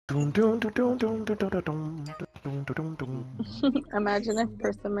Imagine if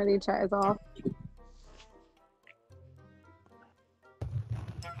proximity chat is off.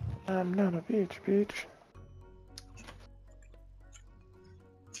 I'm not a bitch.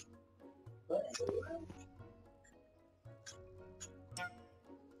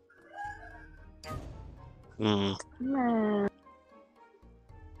 Man.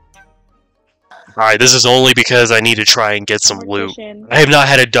 Alright, this is only because I need to try and get some loot. Mortician. I have not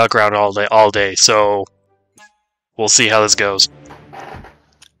had a duck round all day, so we'll see how this goes.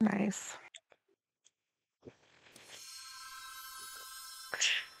 Nice.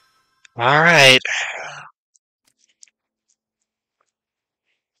 Alright.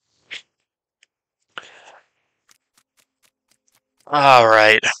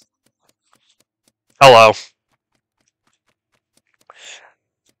 Alright. Hello.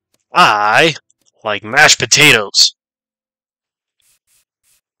 I like mashed potatoes.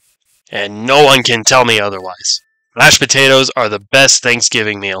 And no one can tell me otherwise. Mashed potatoes are the best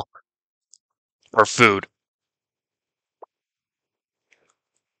Thanksgiving meal. Or food.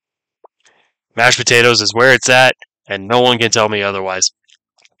 Mashed potatoes is where it's at, and no one can tell me otherwise.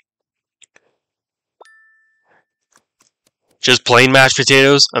 Just plain mashed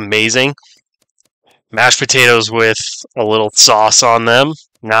potatoes, amazing. Mashed potatoes with a little sauce on them,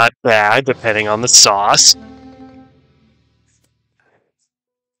 not bad, depending on the sauce.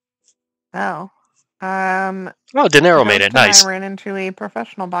 Oh. Oh, De Niro made it, nice. I ran into a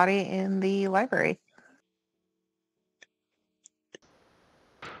professional body in the library.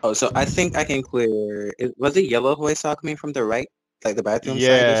 Oh, so I think I can clear. Was it yellow who I saw coming from the right, like the bathroom side?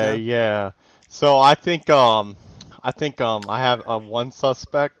 Yeah, yeah. So I think I have one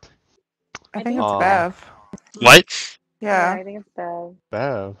suspect. I think it's Bev. What? Yeah. I think it's Bev.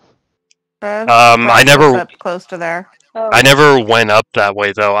 Bev. Bev. I never Up close to there. Oh. I never went up that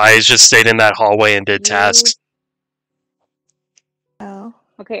way though. I just stayed in that hallway and did tasks. Oh.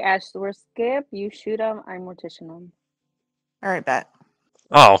 Okay, Ash, we're skip. You shoot him. I mortician him. All right, bet.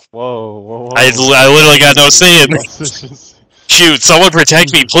 Oh. Whoa. I literally got no say in it. Shoot, someone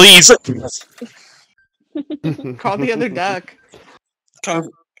protect me, please! Call the other duck.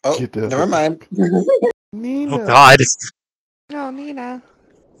 Oh, never mind. Nina. Oh god. No, Nina.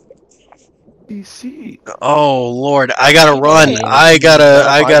 DC. Oh lord, I gotta run. I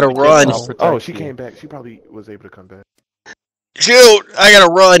gotta run. Oh, she came back. She probably was able to come back. Shoot! I gotta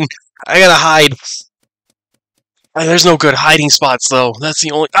run. I gotta hide. There's no good hiding spots though. That's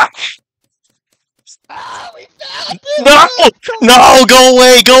the only. Ah! No! Go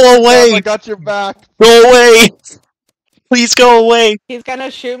away! Go away! I got your back. Go away! Please go away! He's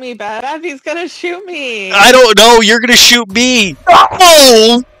gonna shoot me, Bev. He's gonna shoot me. I don't know. You're gonna shoot me.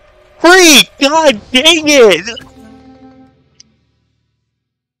 Oh! Freak! God dang it!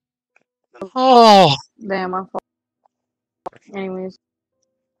 Oh! Damn, my fault. Anyways.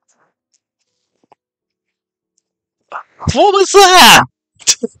 What was that?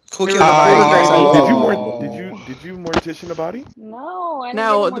 Who Did you mortician the body? No, I didn't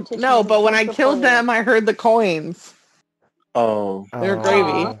No, get a mortician. no, but when I killed them, I heard the coins. Oh. They're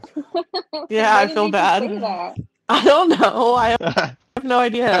gravy. Yeah, Why I did feel you bad. say that? I don't know. I have no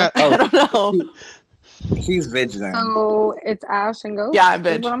idea. I don't know. He's vigilant. So it's Ash and Ghost? Yeah, I'm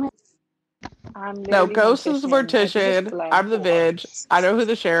Is Vig. what I'm No, literally Ghost is the mortician. mortician. I'm the Vig. I know who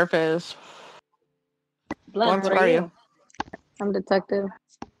the sheriff is. Blunt, What what are are you? you? I'm detective.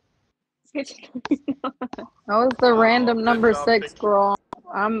 That was the random number 6 girl.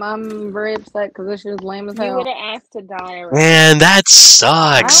 I'm very upset because this shit is lame as hell. You would have asked to die. Man, that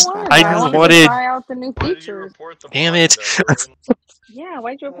sucks. I just wanted. to try out the new features. Damn it! Yeah,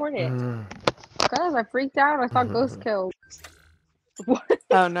 why'd you report it? Because I freaked out. I thought Ghost killed. What?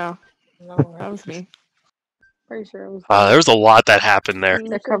 Oh no, that was me. Pretty sure it was. There was a lot that happened there.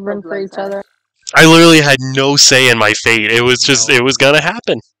 They're covering for each other. I literally had no say in my fate. It was just, it was gonna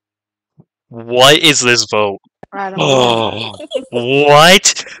happen. What is this vote? I don't know. Oh,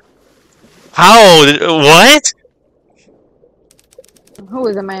 what? How? What? Who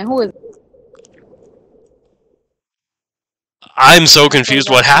is it, man? Who is it? I'm so confused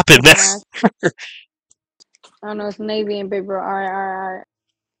what happened there. I know it's Navy and Big Bro. Alright.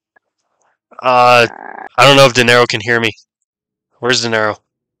 I don't know if De Niro can hear me. Where's De Niro?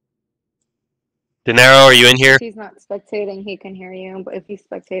 De Niro, are you in here? If he's not spectating, he can hear you, but if he's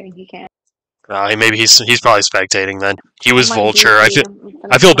spectating, he can't. Maybe he's probably spectating then. He was Might Vulture. be.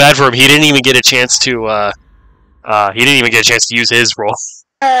 I feel bad for him. He didn't even get a chance to use his role.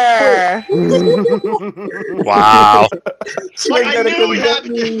 Wow. I knew we had to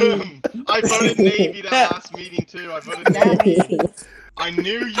get him. I voted Navy that last meeting too. I voted Navy. I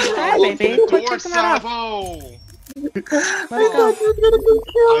knew you were Hi, all over baby. the Quit door, kicking that up. Sabo. Let's go.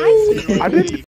 I didn't